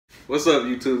What's up,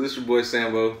 YouTube? This is your boy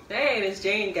Sambo. Hey, it's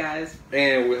Jane, guys.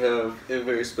 And we have a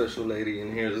very special lady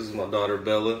in here. This is my daughter,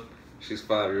 Bella. She's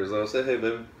 5 years old. Say hey,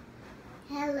 baby.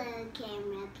 Hello,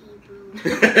 camera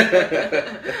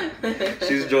people.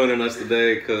 She's joining us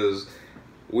today because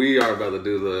we are about to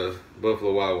do the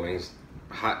Buffalo Wild Wings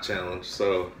Hot Challenge.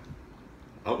 So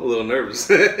I'm a little nervous.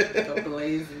 The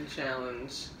Blazin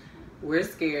challenge. We're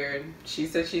scared. She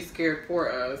said she's scared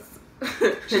for us.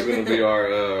 She's gonna be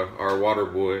our water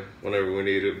boy whenever we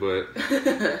need it. But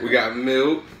we got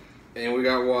milk and we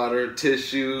got water,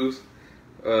 tissues,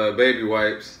 baby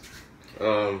wipes.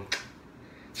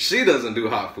 She doesn't do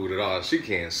hot food at all. She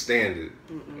can't stand it.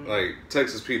 Like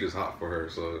Texas Pete is hot for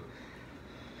her. So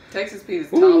Texas Pete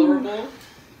is tolerable.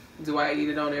 Do I eat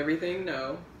it on everything?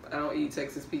 No, I don't eat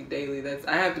Texas Pete daily.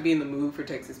 I have to be in the mood for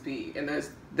Texas Pete, and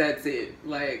that's it.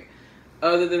 Like,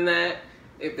 other than that,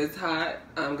 if it's hot,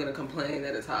 I'm gonna complain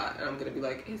that it's hot, and I'm gonna be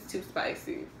like, it's too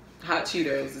spicy. Hot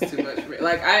Cheetos is too much for me.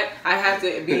 Like, I have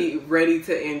to be ready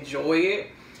to enjoy it,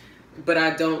 but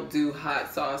I don't do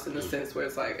hot sauce in the sense where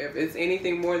it's like, if it's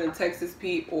anything more than Texas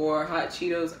Pete or hot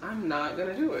Cheetos, I'm not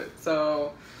gonna do it.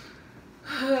 So,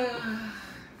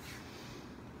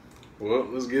 well,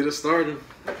 let's get it started.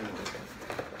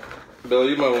 Bella,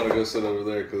 you might want to go sit over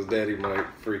there because Daddy might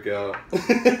freak out.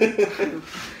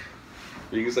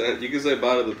 You can say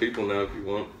bye to the people now if you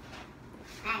want.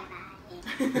 Bye.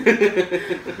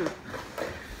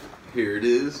 Here it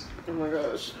is. oh my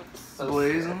gosh,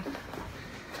 Blazing.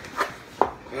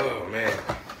 Oh man,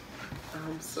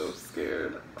 I'm so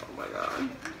scared. Oh my god.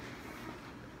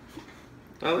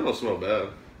 oh, they don't smell bad.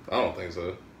 I don't think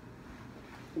so.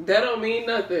 That don't mean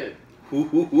nothing.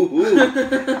 What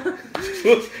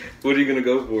are you gonna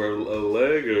go for? A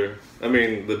leg or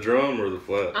the drum or the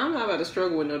flat? I'm not about to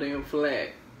struggle with no damn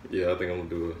flat. Yeah, I think I'm gonna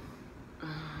do it. Oh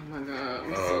my god,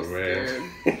 I'm Oh so man,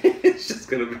 scared. it's just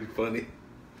gonna be funny.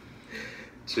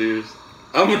 Cheers.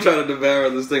 I'm gonna try to devour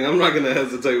this thing. I'm not gonna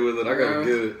hesitate with it. I gotta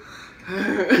get it. I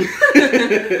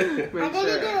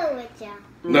didn't do it with you.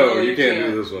 No, you can't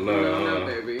do this one. No,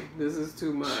 baby. This is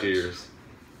too much. Cheers.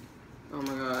 Oh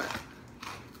my god.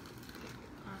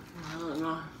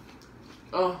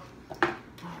 Oh.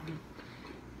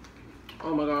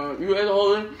 Oh my god. You ate the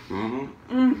whole thing?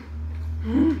 Mm-hmm.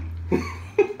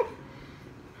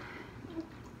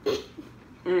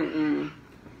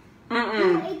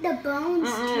 You ate the bones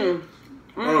too.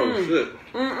 Oh shit.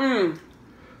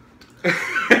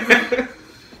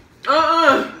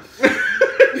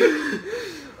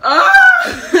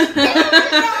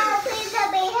 Please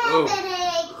don't be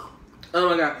happening. Oh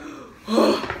my god.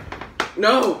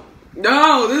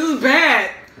 No, this is bad.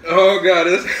 Oh god,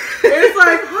 it's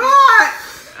like hot.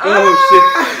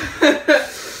 shit.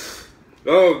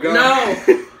 Oh god. No,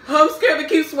 I'm scared to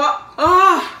keep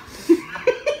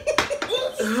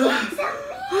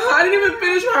I didn't even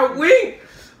finish my wing.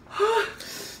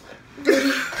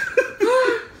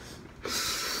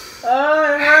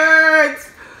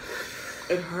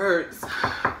 It hurts.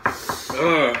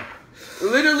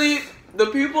 Literally, the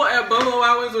people at Buffalo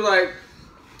Wild Wings were like,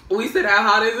 we said, how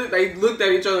hot is it? They looked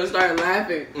at each other and started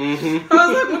laughing. I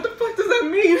was like, what the fuck does that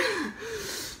mean?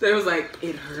 They was like,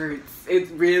 it hurts.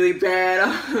 It's really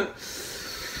bad.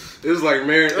 It's like,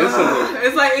 man,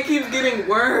 it's like it keeps getting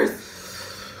worse.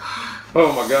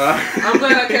 Oh my god. I'm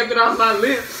glad I kept it off my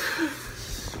lips.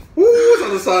 Woo, it's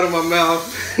on the side of my mouth.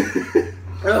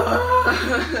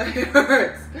 It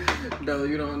hurts. Bella,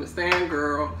 you don't understand,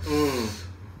 girl.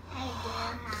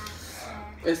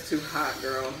 It's too hot,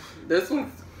 girl. This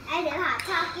one's... I do hot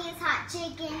Takis, hot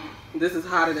chicken. This is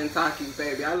hotter than Takis,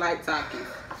 baby. I like Takis.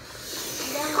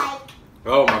 Then like...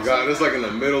 Oh my god, it's like in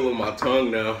the middle of my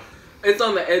tongue now. It's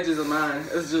on the edges of mine.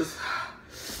 It's just...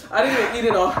 I didn't even eat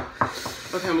it all.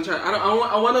 Okay, I'm gonna try.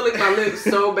 I want to lick my lips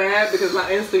so bad because my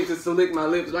instinct is to lick my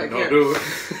lips. But I can't. Don't do it.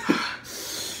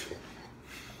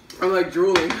 I'm like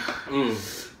drooling.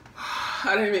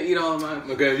 I didn't even eat all of mine.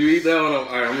 Okay, if you eat that one,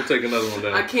 alright, I'm gonna take another one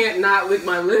down. I can't not lick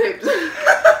my lips.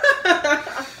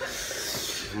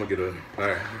 I'm gonna get a...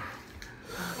 Alright.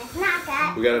 It's not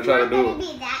that. We gotta try to do it. It's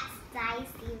not gonna be that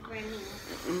spicy for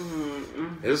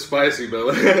me. It's spicy,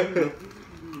 Bella.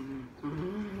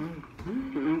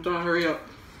 I'm trying to hurry up.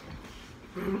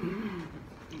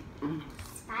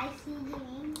 Spicy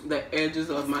game. The edges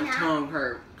of my tongue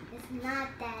hurt. It's not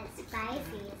that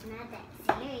spicy. It's not that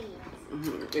serious.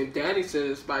 If Daddy says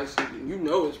it's spicy, then you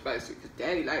know it's spicy because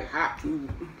Daddy like hot food.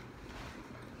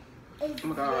 It's Oh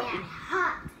my God. that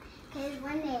hot. Because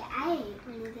one day I ate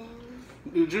one of them.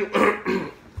 Did you?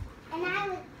 And I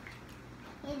was...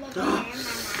 It was in my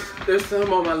mouth. There's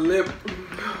some on my lip.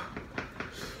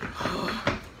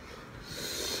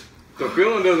 The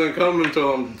feeling doesn't come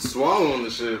until I'm swallowing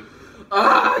the shit.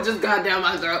 I just got down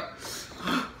my throat.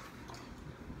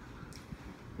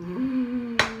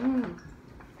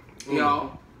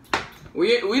 Y'all, we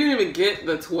didn't even get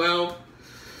the 12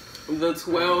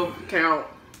 count.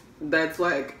 That's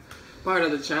like part of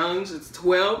the challenge. It's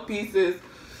 12 pieces,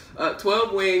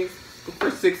 12 wings for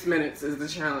 6 minutes is the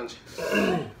challenge.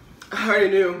 I already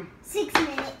knew. 6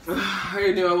 minutes. I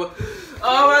already knew I would.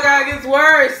 Oh my God, it gets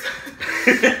worse.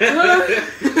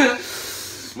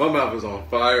 My mouth is on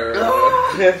fire.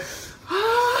 Oh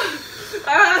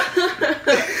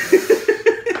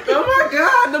my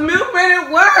God, the milk made it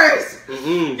worse.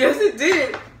 Yes, it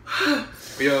did.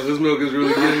 Yo, this milk is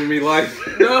really giving me life.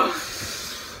 No.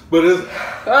 But it's...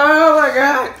 Oh my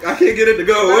God. I can't get it to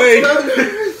go away.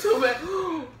 It's so bad.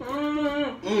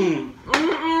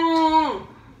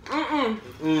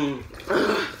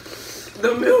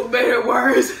 The milk made it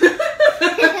worse.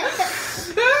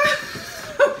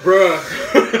 Bruh.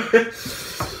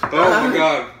 Oh my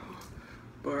God.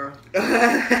 Bruh. I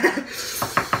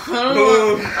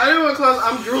didn't want to close.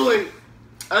 I'm drooling.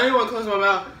 I didn't want to close my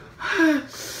mouth.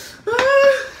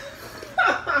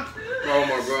 Oh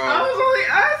my God.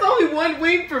 That's only one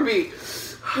wing for me.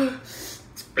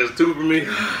 It's 2 for me.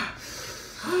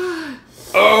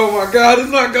 Oh my God, it's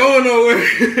not going nowhere.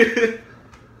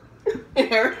 It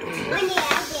hurts.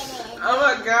 Oh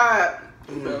my God.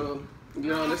 No, you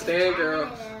don't understand, girl.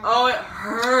 Oh, it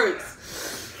hurts.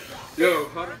 Yo,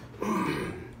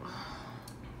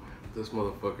 this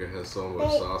motherfucker has so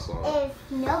much sauce on it.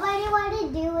 If nobody wanted to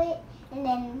do it, and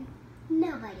then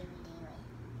nobody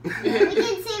would do it. Then we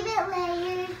can save it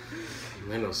later.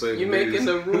 Ain't no saving You making these.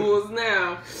 the rules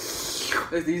now.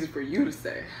 It's easy for you to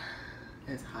say.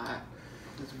 It's hot.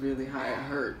 It's really hot. It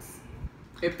hurts.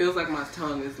 It feels like my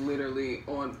tongue is literally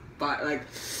on fire. Like,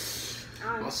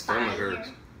 My stomach hurts.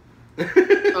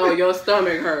 oh, your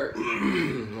stomach hurt.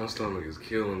 My stomach is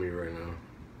killing me right now.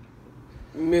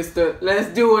 Mister, let's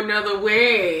do another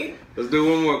wing. Let's do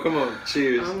one more. Come on.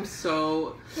 Cheers. I'm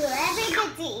so... Whoever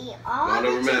gets to eat all Mine the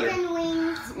don't chicken matter.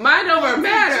 wings, Mine don't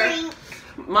matter. drink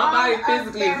My all body of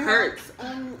physically them, hurts.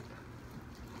 And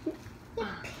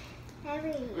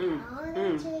everything. All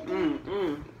the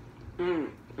chicken.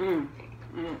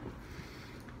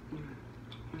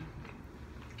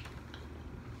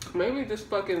 Maybe this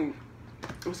fucking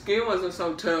skin wasn't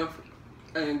so tough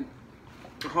and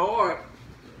hard.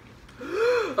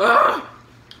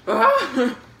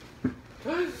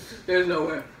 There's no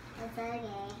way. It's okay.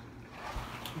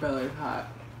 Bella, it's hot.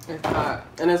 It's hot.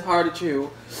 And it's hard to chew.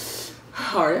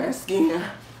 Hard ass skin.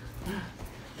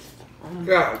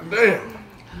 God damn.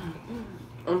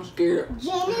 I'm scared.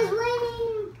 Jen is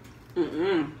winning.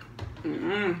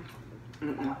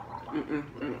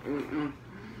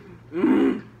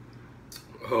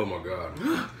 Oh my God.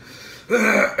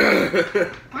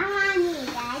 Come on, you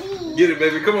daddy. Get it,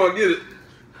 baby. Come on, get it.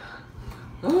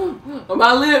 On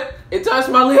my lip. It touched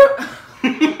my lip.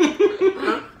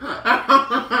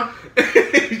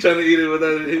 You trying to eat it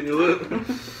without it hitting your lip?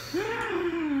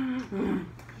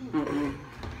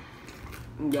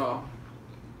 Y'all.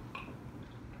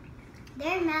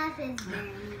 Their mouth is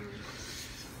burning.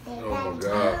 They Oh got my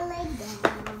God. leg down.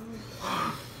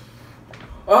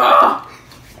 Ah!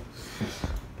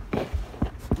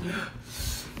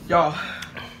 Y'all.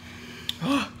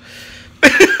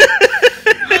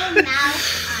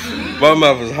 My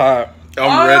mouth is hot. I'm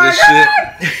Oh red my as God! shit.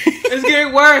 It's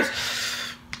getting worse.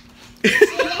 They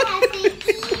have to eat it.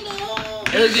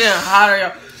 It's getting hotter,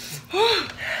 y'all.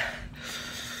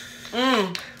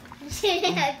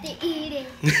 They have to eat it.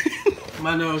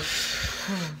 My nose.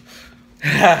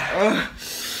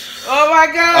 Oh my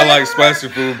God. I like spicy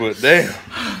food, but damn.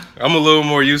 I'm a little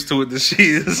more used to it than she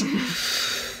is.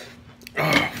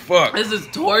 Oh, fuck. This is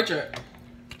torture.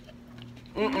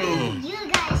 You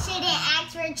guys shouldn't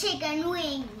ask for chicken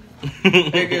wings.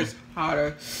 It gets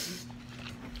hotter.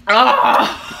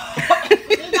 Ah! You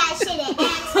guys shouldn't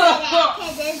ask for that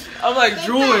because it's I'm like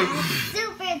drooling.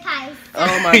 super spicy.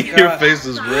 Oh my God. Your face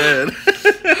is red.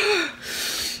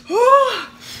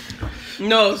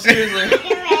 No, seriously.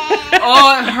 You're red.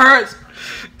 Oh, it hurts.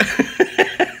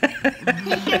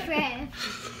 You're red.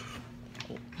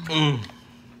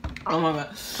 Oh my God.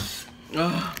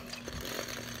 Oh.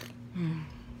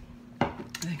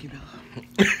 Thank you, Bella.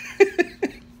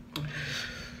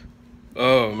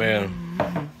 Oh, man.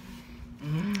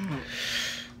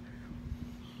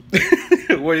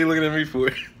 What are you looking at me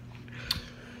for?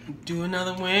 Do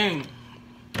another wing.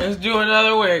 Let's do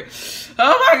another wing.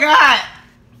 Oh my God.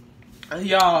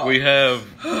 Y'all. We have,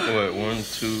 what, 1,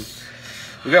 2.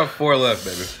 We got 4 left,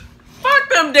 baby. Fuck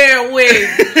them damn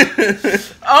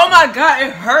wings. Oh my God,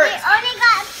 it hurts. We only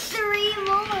got 3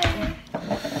 more.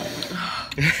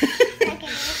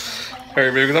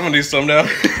 Hurry, baby, 'cause I'm gonna need some now.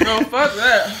 No, fuck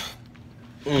that.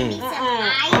 Need some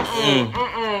ice.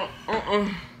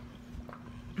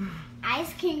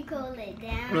 Ice can cool it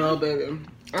down. No, baby.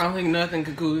 I don't think nothing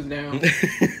can cool us down.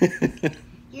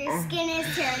 Your skin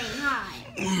is turning hot.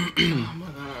 Oh my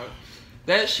God.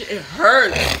 That shit, it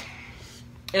hurts.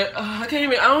 I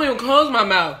don't even close my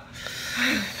mouth.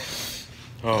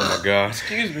 Oh my God.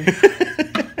 Excuse me.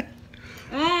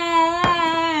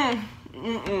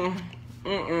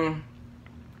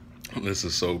 This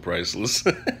is so priceless.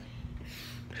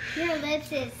 Your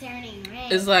lips is turning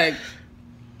red. It's like,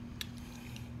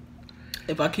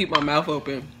 if I keep my mouth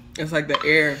open, it's like the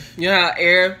air. You know how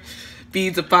air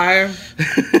feeds a fire?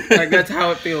 Like, that's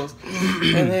how it feels.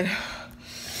 And then,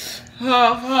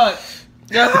 oh, fuck.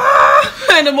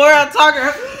 And the more I talk,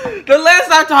 the less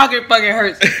I talk, it fucking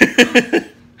hurts.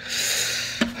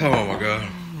 Oh my God.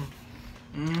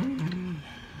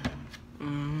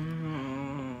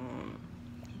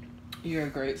 You're a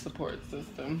great support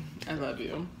system. I love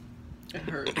you. It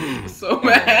hurts so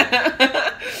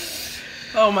bad.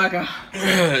 Oh my God.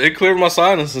 It cleared my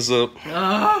sinuses up.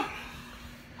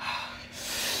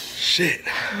 Shit.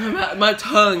 My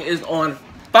tongue is on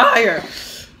fire.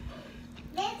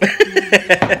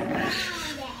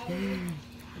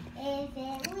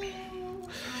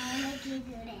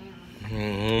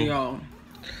 Y'all,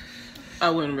 I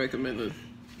wouldn't recommend this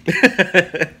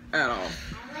at all.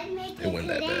 It wasn't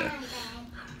that bad.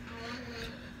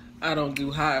 I don't do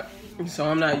hot, so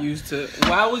I'm not used to.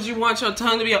 Why would you want your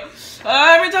tongue to be up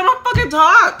every time I fucking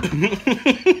talk?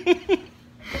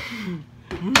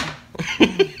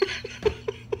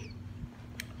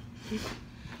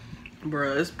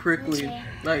 Bruh, it's prickly.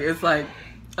 Like, it's like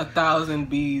 1,000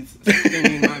 bees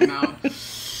stinging my mouth.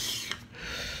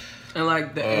 And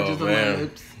like the edges of my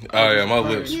lips. Oh yeah, my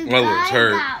lips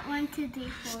hurt. Got 1, 2, 3,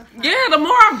 4, 5. Yeah, the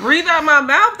more I breathe out my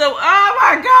mouth, oh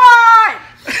my God!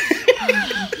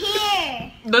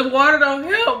 Here. The water don't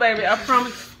help, baby. I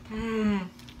promise.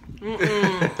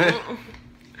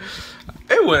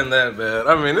 It wasn't that bad.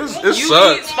 I mean, it You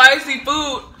sucks. eat spicy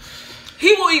food.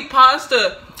 He will eat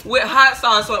pasta with hot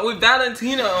sauce on it, with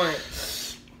Valentina on it.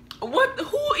 What?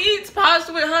 Who eats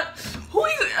pasta with hot? Who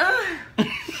eats?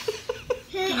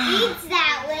 Who eats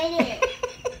that with it?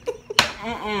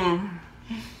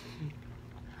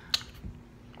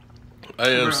 I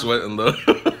am sweating though.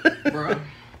 Bruh.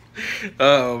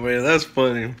 Oh man, that's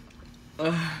funny.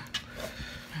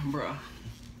 Bruh.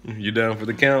 You down for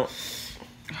the count?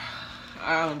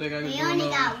 I don't think I can We do only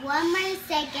it. got 1 more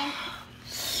second.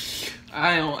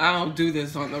 I don't do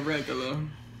this on the regular.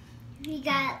 We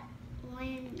got 5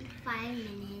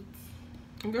 minutes.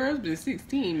 Girl, it's been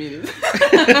 16 minutes.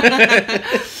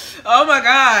 Oh my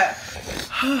God.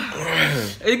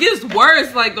 It gets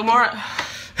worse like the more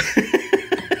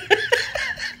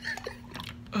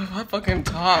if I fucking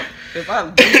talk. If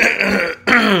I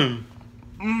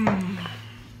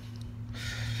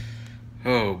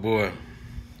Oh boy.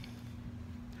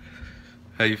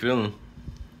 How you feeling?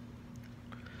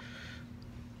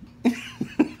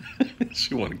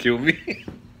 She want to kill me.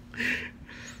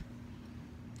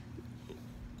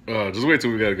 Just wait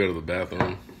till we gotta go to the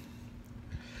bathroom.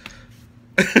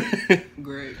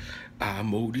 Great.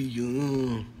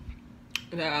 Imodium.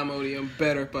 That Imodium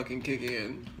better fucking kick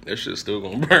in. That shit's still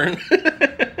gonna burn.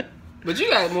 But you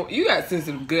got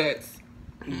sensitive guts.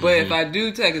 But if I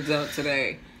do take a dump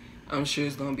today, I'm sure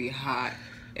it's gonna be hot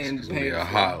and It's painful. gonna be a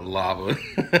hot lava.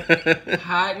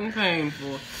 Hot and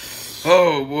painful.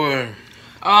 Oh boy.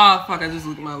 Oh fuck! I just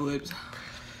licked my lips.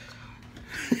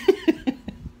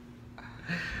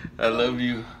 I love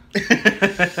you.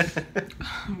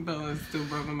 Bella's still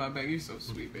rubbing my back. You're so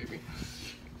sweet, baby.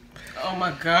 Oh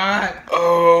my God.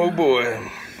 Oh boy.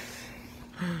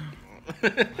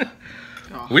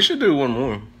 We should do one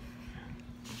more.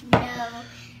 No.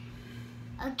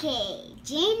 Okay,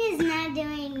 Jane is not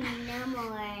doing no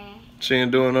more. She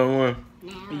ain't doing no more.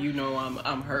 No. You know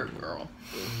I'm hurt, girl.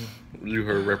 You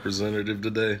her representative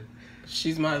today.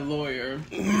 She's my lawyer.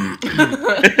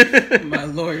 My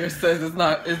lawyer says it's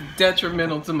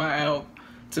detrimental to my health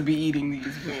to be eating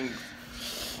these wings.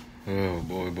 Oh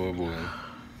boy.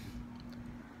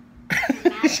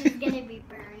 Mouth is gonna be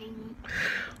burning.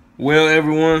 Well,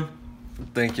 everyone,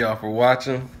 thank y'all for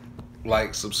watching.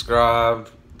 Like, subscribe,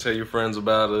 tell your friends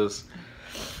about us.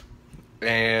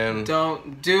 And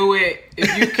Don't do it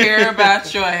if you care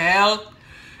about your health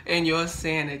and your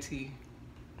sanity.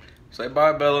 say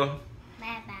bye, Bella.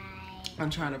 Bye-bye. I'm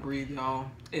trying to breathe, y'all.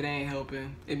 It ain't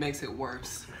helping. It makes it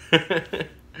worse.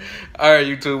 All right,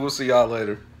 YouTube. We'll see y'all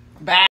later. Bye.